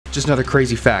Just another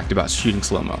crazy fact about shooting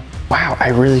slow-mo. Wow, I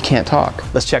really can't talk.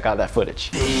 Let's check out that footage.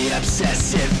 The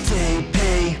obsessive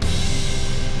DP.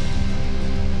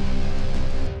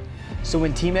 So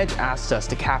when Team Edge asked us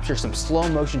to capture some slow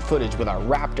motion footage with our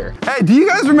Raptor, Hey, do you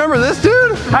guys remember this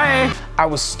dude? hey, I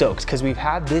was stoked because we've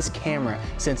had this camera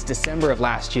since December of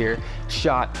last year,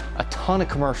 shot a ton of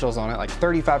commercials on it, like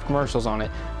 35 commercials on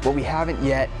it, but we haven't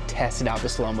yet tested out the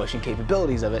slow motion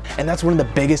capabilities of it. And that's one of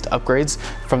the biggest upgrades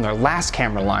from their last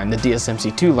camera line, the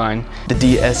DSMC2 line. The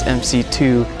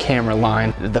DSMC2 camera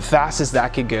line, the fastest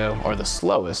that could go, or the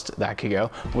slowest that could go,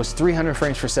 was 300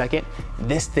 frames per second.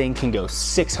 This thing can go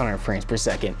 600 frames per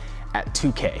second at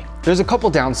 2K. There's a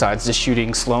couple downsides to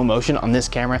shooting slow motion on this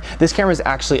camera. This camera is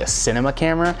actually a cinema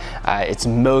camera. It's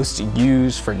most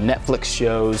used for Netflix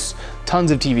shows.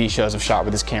 Tons of TV shows have shot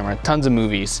with this camera, tons of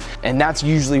movies, and that's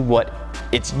usually what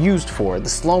it's used for. The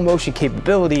slow motion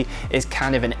capability is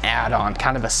kind of an add-on,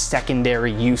 kind of a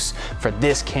secondary use for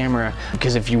this camera,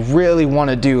 because if you really want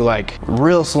to do like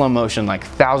real slow motion, like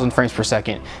 1,000 frames per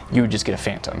second, you would just get a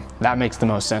Phantom. That makes the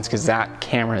most sense because that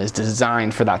camera is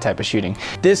designed for that type of shooting.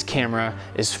 This camera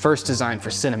is first designed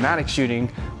for cinematic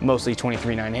shooting, mostly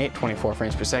 23:9:8, 24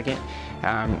 frames per second.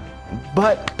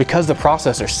 But because the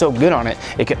processor's so good on it,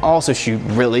 it can also shoot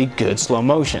really good slow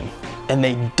motion. And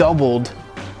they doubled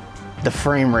the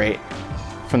frame rate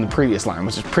from the previous line,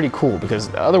 which is pretty cool because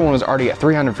the other one was already at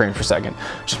 300 frames per second,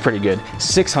 which is pretty good.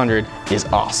 600 is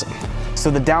awesome. So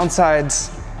the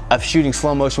downsides of shooting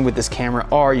slow motion with this camera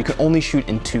are you can only shoot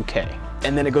in 2K.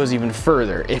 And then it goes even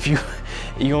further. If you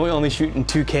only shoot in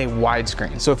 2K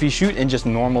widescreen. So if you shoot in just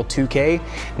normal 2K,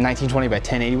 1920 by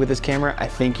 1080 with this camera, I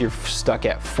think you're stuck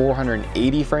at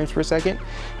 480 frames per second.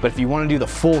 But if you want to do the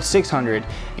full 600,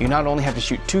 you not only have to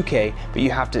shoot 2K, but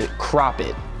you have to crop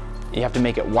it. You have to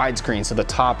make it widescreen so the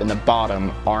top and the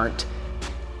bottom aren't,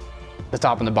 the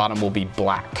top and the bottom will be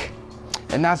black.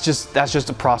 And that's just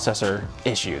a processor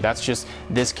issue. That's just,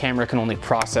 this camera can only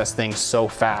process things so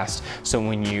fast. So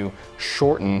when you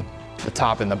shorten the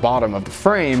top and the bottom of the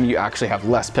frame, you actually have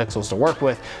less pixels to work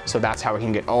with. So that's how it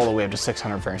can get all the way up to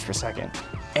 600 frames per second.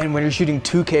 And when you're shooting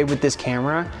 2K with this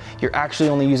camera, you're actually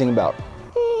only using about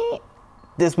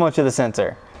this much of the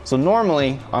sensor. So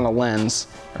normally on a lens,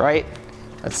 right?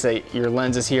 Let's say your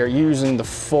lens is here, you're using the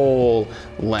full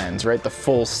lens, right? The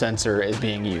full sensor is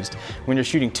being used. When you're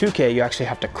shooting 2K, you actually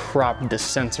have to crop the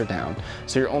sensor down.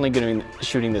 So you're only gonna be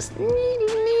shooting this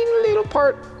little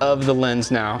part of the lens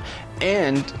now.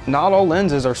 And not all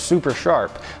lenses are super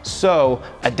sharp. So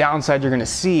a downside you're gonna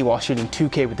see while shooting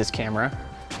 2K with this camera,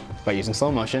 by using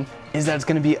slow motion, is that it's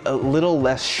gonna be a little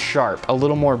less sharp, a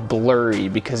little more blurry,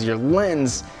 because your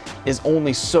lens is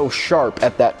only so sharp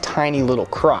at that tiny little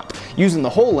crop. Using the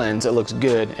whole lens, it looks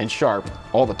good and sharp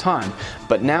all the time.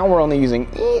 But now we're only using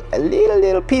a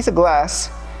little piece of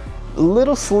glass, a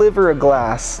little sliver of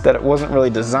glass that it wasn't really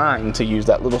designed to use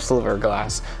that little sliver of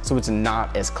glass, so it's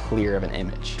not as clear of an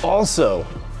image. Also,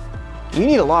 you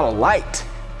need a lot of light,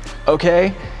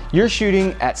 okay? You're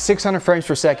shooting at 600 frames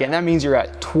per second. That means you're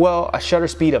at a shutter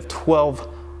speed of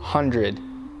 1200,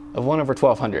 of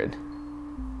 1/1200.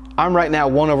 I'm right now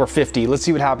 1/50. Let's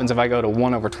see what happens if I go to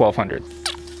 1/1200.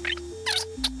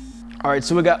 All right,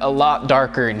 so we got a lot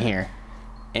darker in here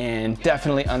and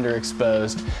definitely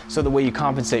underexposed. So the way you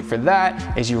compensate for that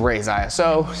is you raise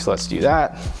ISO. So let's do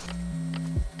that.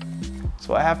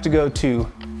 So I have to go to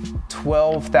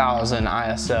 12,000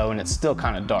 ISO and it's still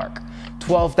kind of dark.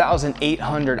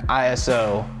 12,800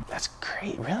 ISO. That's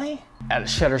great, really? At a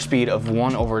shutter speed of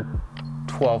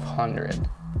 1/1200.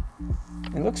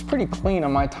 It looks pretty clean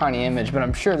on my tiny image, but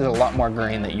I'm sure there's a lot more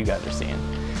grain that you guys are seeing.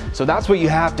 So that's what you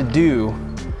have to do.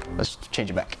 Let's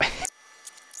change it back.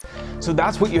 So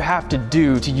that's what you have to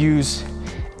do to use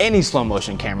any slow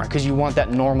motion camera, because you want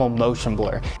that normal motion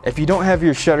blur. If you don't have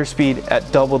your shutter speed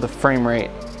at double the frame rate,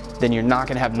 then you're not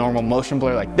gonna have normal motion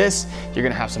blur like this. You're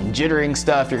gonna have some jittering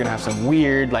stuff. You're gonna have some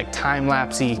weird, like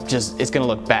time-lapsey, just, it's gonna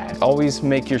look bad. Always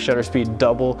make your shutter speed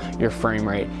double your frame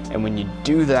rate. And when you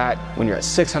do that, when you're at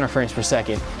 600 frames per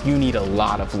second, you need a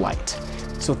lot of light.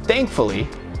 So thankfully,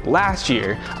 last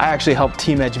year, I actually helped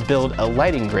Team Edge build a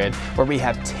lighting grid where we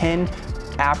have 10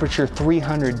 aperture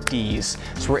 300Ds,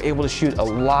 so we're able to shoot a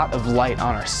lot of light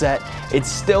on our set. It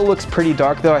still looks pretty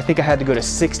dark though. I think I had to go to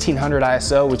 1600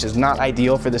 ISO, which is not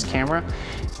ideal for this camera.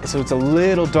 So it's a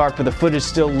little dark, but the footage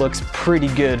still looks pretty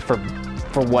good for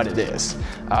what it is.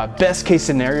 Best case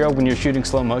scenario, when you're shooting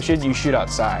slow motion, you shoot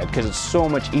outside because it's so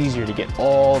much easier to get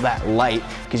all that light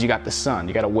because you got the sun,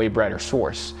 you got a way brighter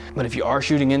source. But if you are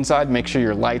shooting inside, make sure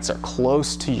your lights are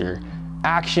close to your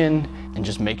action and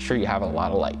just make sure you have a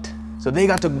lot of light. So they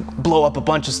got to blow up a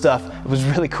bunch of stuff. It was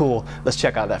really cool. Let's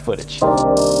check out that footage.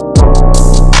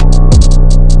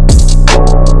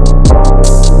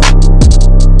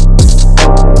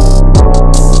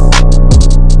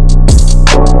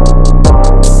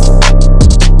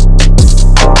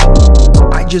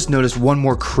 Just noticed one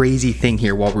more crazy thing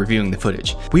here while reviewing the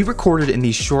footage. We recorded in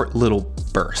these short little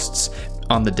bursts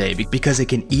on the day because it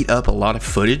can eat up a lot of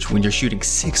footage when you're shooting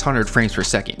 600 frames per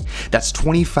second. That's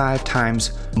 25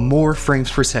 times more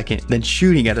frames per second than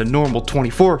shooting at a normal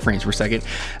 24 frames per second.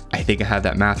 I think I have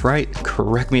that math right.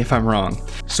 Correct me if I'm wrong.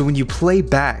 So when you play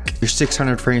back your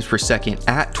 600 frames per second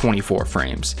at 24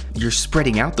 frames, you're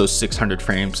spreading out those 600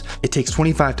 frames. It takes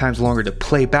 25 times longer to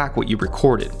play back what you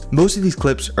recorded. Most of these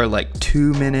clips are like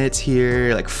 2 minutes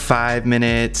here, like 5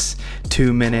 minutes,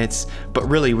 2 minutes, but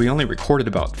really we only recorded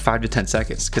about 5 to 10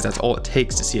 seconds because that's all it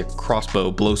takes to see a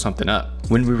crossbow blow something up.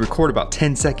 When we record about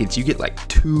 10 seconds, you get like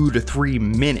 2 to 3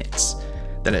 minutes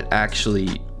that it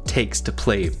actually takes to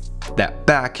play that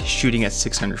back shooting at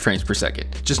 600 frames per second.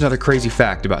 Just another crazy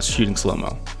fact about shooting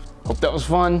slow-mo. Hope that was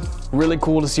fun. Really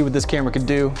cool to see what this camera could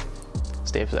do.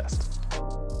 Stay obsessed.